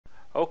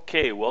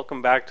Okay,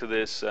 welcome back to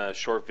this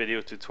short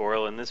video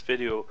tutorial. In this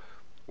video,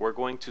 we're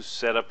going to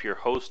set up your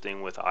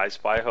hosting with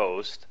iSpy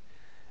Host,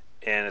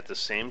 and at the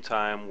same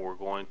time, we're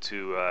going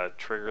to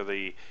trigger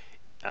the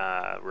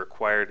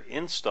required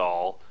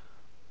install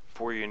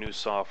for your new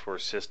software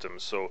system.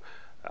 So,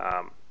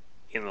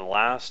 in the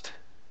last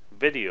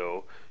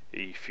video,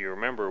 if you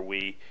remember,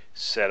 we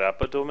set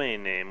up a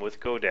domain name with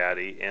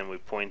GoDaddy, and we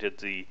pointed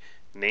the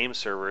name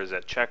servers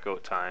at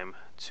checkout time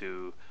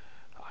to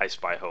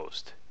iSpy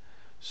Host.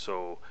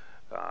 So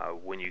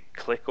when you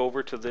click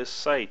over to this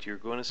site, you're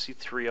going to see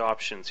three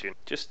options here.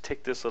 Just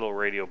tick this little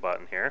radio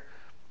button here,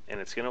 and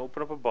it's going to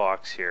open up a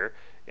box here,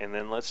 and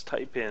then let's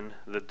type in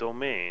the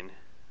domain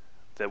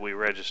that we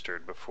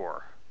registered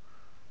before.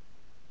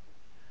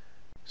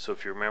 So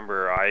if you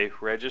remember, I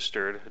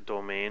registered a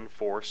domain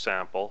for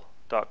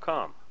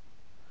sample.com.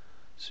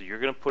 So you're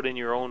going to put in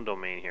your own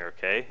domain here,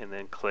 okay, and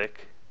then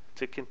click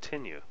to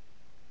continue.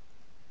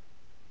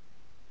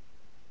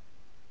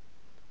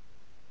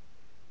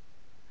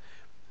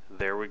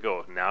 There we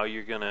go. Now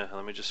you're gonna,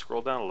 let me just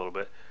scroll down a little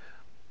bit.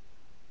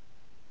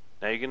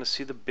 Now you're gonna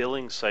see the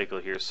billing cycle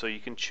here. So you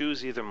can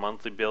choose either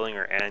monthly billing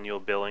or annual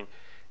billing.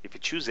 If you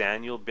choose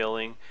annual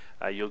billing,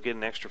 you'll get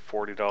an extra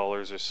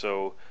 $40 or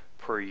so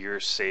per year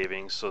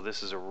savings. So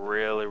this is a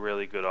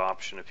really good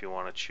option if you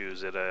want to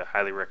choose it. I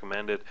highly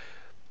recommend it.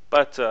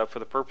 But for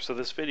the purpose of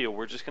this video,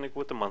 we're just gonna go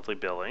with the monthly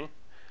billing.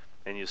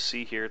 And you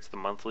see here it's the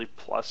monthly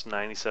plus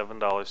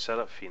 $97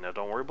 setup fee. Now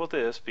don't worry about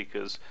this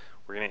because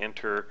we're going to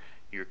enter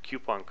your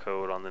coupon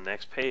code on the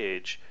next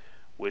page,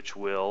 which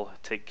will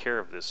take care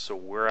of this. So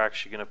we're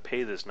actually going to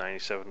pay this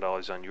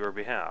 $97 on your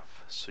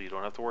behalf, so you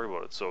don't have to worry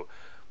about it. So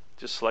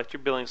just select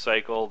your billing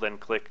cycle, then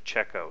click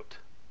checkout.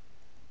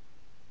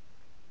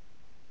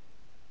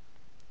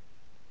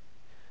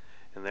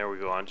 And there we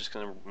go. I'm just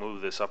going to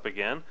move this up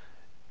again.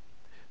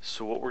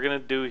 So what we're going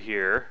to do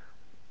here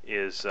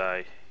is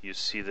you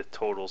see the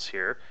totals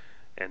here,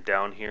 and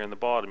down here in the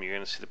bottom you're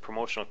going to see the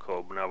promotional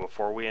code. Now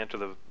before we enter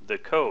the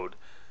code,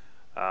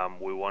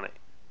 we want to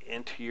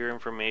enter your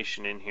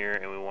information in here,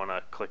 and we want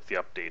to click the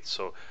update.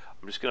 So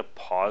I'm just going to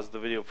pause the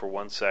video for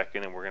 1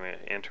 second, and we're going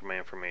to enter my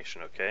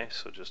information, okay?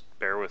 So just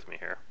bear with me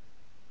here.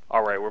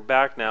 Alright, we're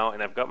back now,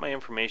 and I've got my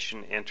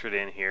information entered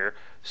in here.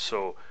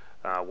 So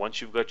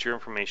once you've got your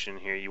information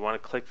in here, you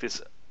want to click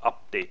this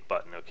update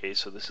button, okay?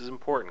 So this is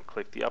important.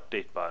 Click the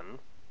update button.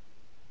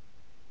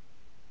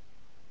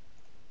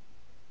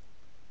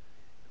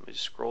 Let me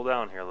just scroll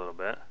down here a little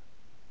bit.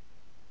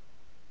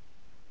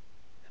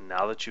 And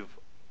now that you've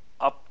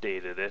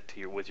updated it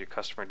with your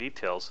customer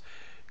details,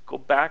 go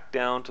back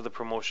down to the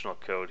promotional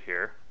code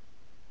here.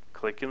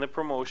 Click in the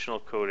promotional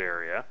code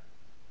area,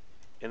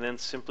 and then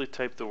simply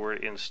type the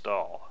word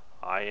install.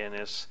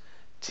 I-N-S-T-A-L-L.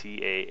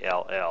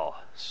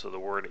 So the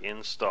word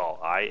install.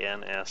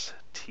 I-N-S-T-A-L-L.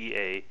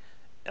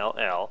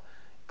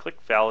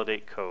 Click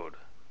validate code.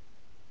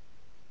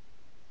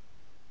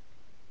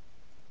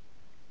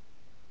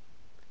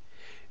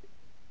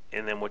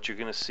 And then what you're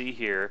going to see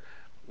here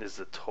is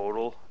the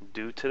total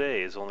due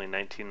today is only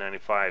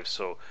 $19.95.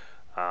 So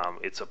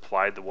it's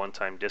applied the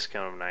one-time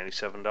discount of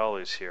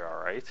 $97 here,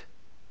 alright?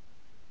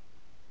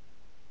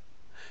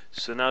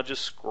 So now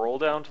just scroll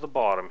down to the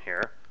bottom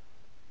here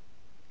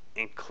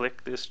and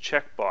click this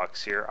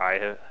checkbox here.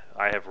 I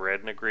have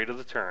read and agreed to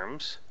the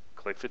terms.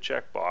 Click the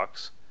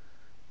checkbox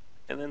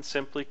and then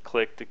simply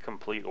click the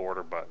complete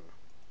order button.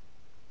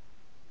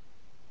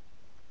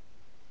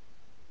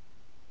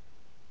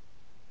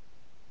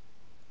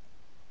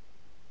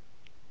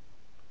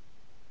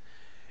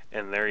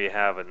 And there you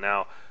have it.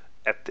 Now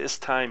at this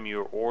time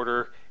your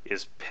order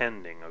is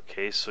pending,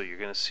 okay? So you're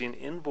going to see an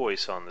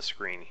invoice on the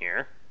screen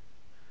here.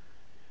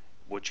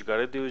 What you got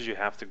to do is you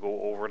have to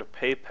go over to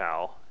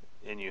PayPal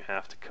and you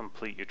have to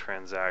complete your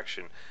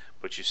transaction.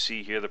 But you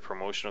see here the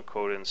promotional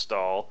code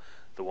install,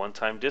 the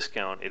one-time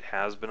discount, it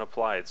has been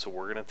applied. So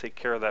we're going to take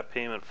care of that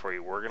payment for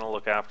you. We're going to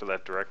look after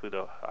that directly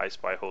to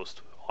iSpy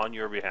Host on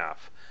your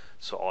behalf.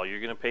 So all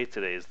you're going to pay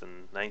today is the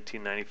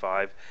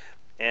 $19.95,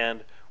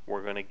 and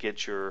we're going to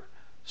get your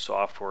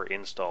software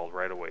installed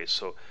right away.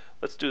 So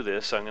let's do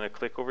this. I'm going to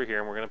click over here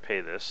and we're going to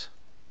pay this.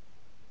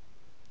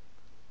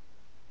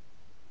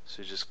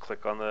 So just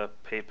click on the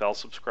PayPal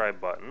subscribe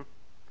button.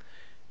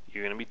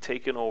 You're going to be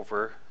taken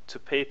over to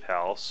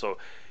PayPal. So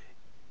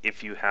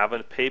if you have a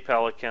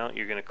PayPal account,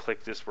 you're going to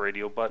click this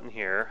radio button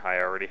here. I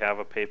already have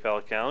a PayPal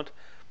account.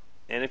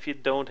 And if you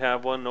don't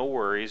have one, no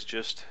worries.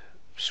 Just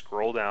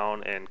scroll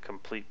down and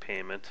complete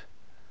payment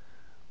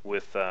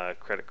with a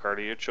credit card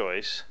of your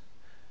choice.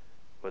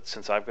 But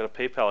since I've got a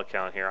PayPal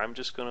account here, I'm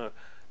just going to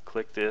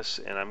click this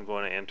and I'm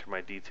going to enter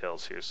my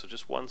details here. So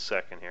just 1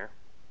 second here.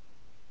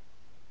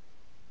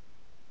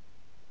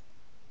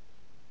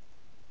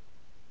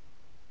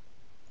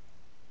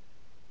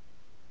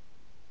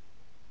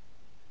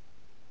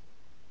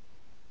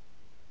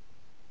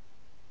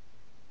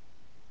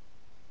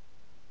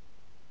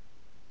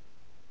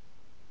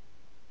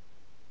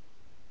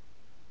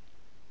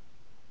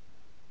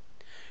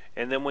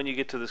 And then when you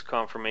get to this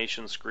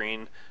confirmation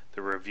screen,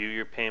 the review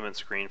your payment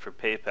screen for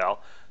PayPal,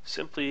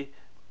 simply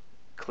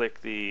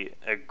click the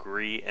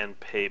agree and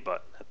pay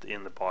button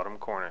in the bottom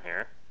corner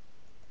here.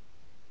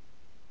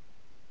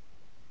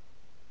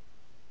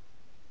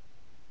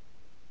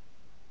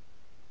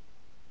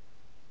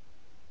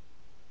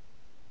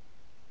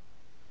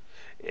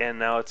 And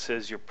now it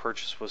says your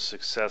purchase was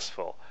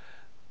successful.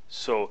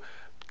 So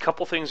a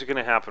couple things are going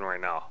to happen right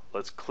now.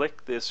 Let's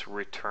click this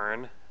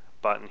return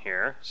button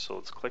here. So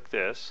let's click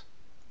this.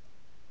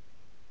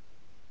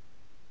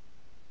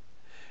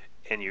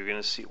 And you're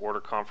going to see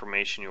order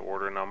confirmation, your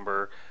order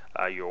number,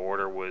 your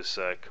order was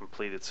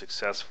completed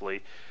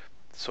successfully.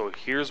 So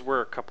here's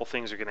where a couple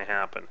things are going to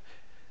happen.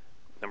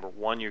 Number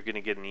one, you're going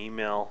to get an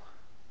email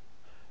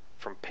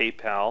from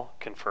PayPal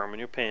confirming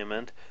your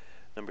payment.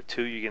 Number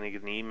two, you're going to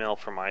get an email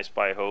from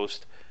iSpyHost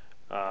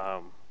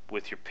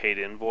with your paid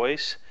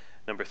invoice.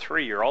 Number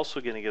three, you're also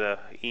going to get an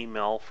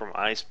email from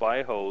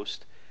iSpyHost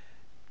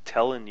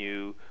telling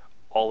you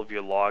all of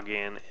your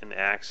login and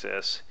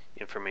access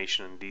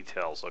information and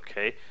details.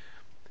 Okay,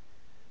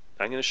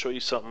 I'm going to show you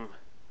something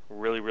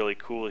really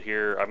cool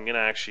here. I'm going to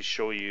actually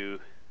show you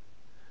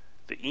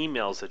the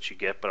emails that you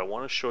get, but I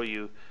want to show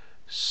you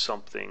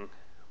something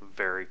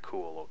very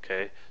cool.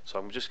 Okay, so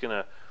I'm just going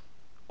to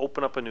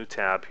open up a new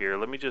tab here.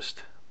 Let me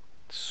just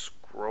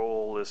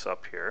scroll this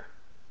up here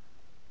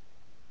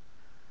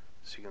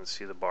so you can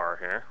see the bar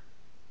here.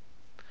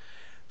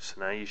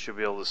 So now you should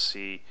be able to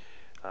see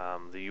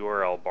the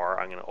URL bar.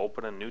 I'm going to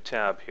open a new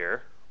tab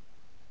here,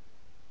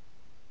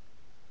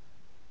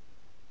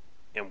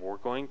 and we're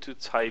going to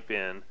type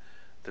in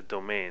the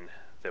domain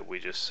that we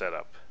just set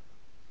up.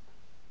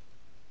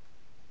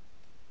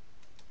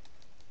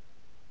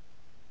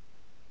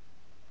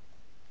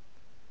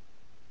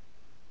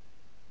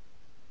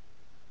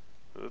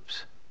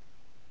 Oops.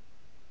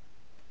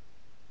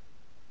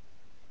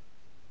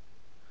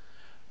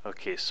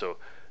 Okay, so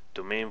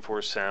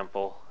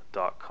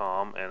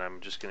domain4sample.com, and I'm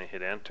just going to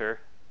hit enter,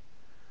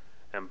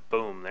 and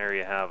boom, there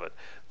you have it.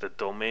 The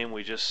domain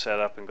we just set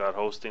up and got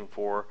hosting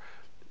for,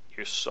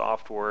 your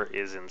software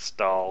is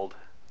installed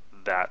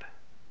that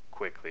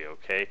quickly.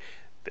 Okay,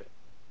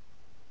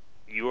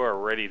 you are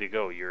ready to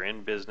go. You're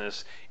in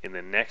business. In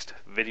the next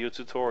video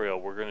tutorial,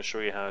 we're going to show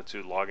you how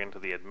to log into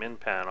the admin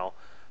panel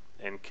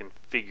and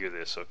configure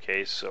this.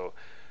 Okay, so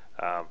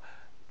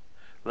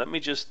let me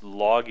just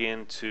log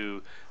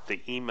into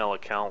the email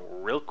account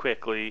real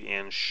quickly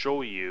and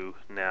show you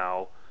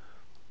now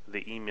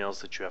the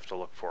emails that you have to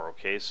look for.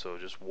 Okay, so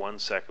just 1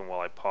 second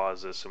while I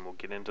pause this and we'll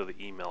get into the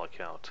email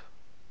account.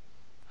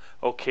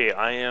 Okay,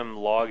 I am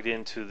logged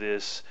into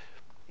this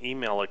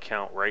email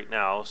account right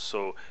now,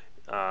 so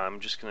I'm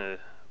just going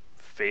to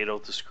fade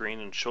out the screen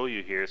and show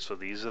you here. So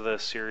these are the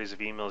series of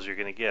emails you're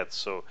going to get.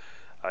 So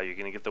you're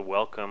going to get the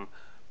welcome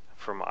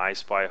from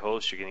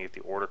iSpyHost, you're going to get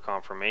the order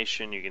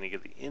confirmation, you're going to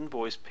get the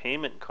invoice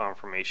payment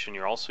confirmation,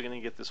 you're also going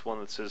to get this one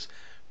that says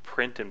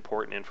print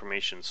important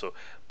information. So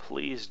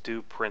please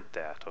do print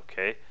that.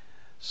 Okay,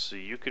 so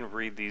you can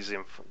read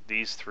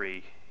these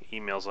three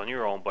emails on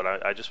your own,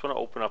 but I just want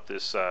to open up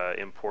this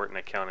important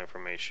account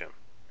information.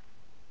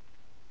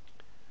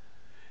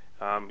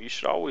 You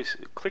should always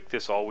click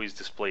this always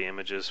display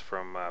images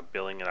from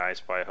billing at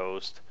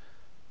iSpyHost,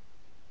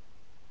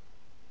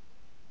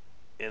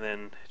 and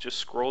then just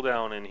scroll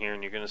down in here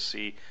and you're going to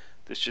see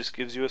this just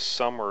gives you a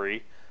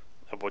summary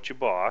of what you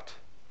bought.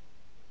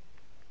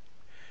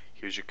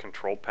 Here's your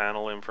control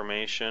panel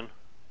information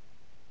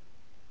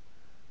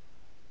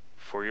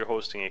for your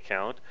hosting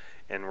account,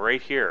 and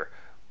right here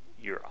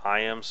your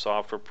IM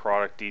software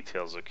product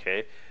details.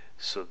 Okay,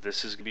 so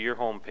this is going to be your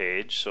home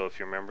page. So if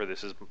you remember,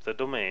 this is the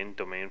domain,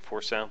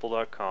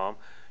 domain4sample.com.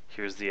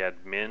 Here's the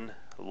admin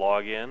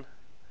login,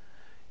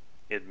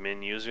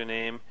 admin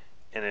username,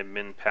 and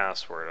admin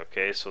password.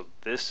 Okay, so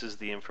this is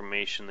the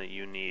information that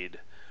you need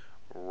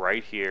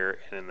right here,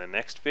 and in the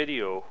next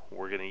video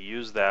we're going to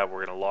use that.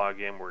 We're going to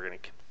log in, we're going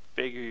to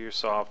configure your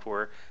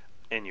software,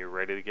 and you're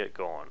ready to get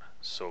going.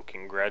 So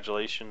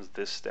congratulations,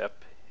 this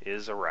step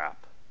is a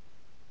wrap.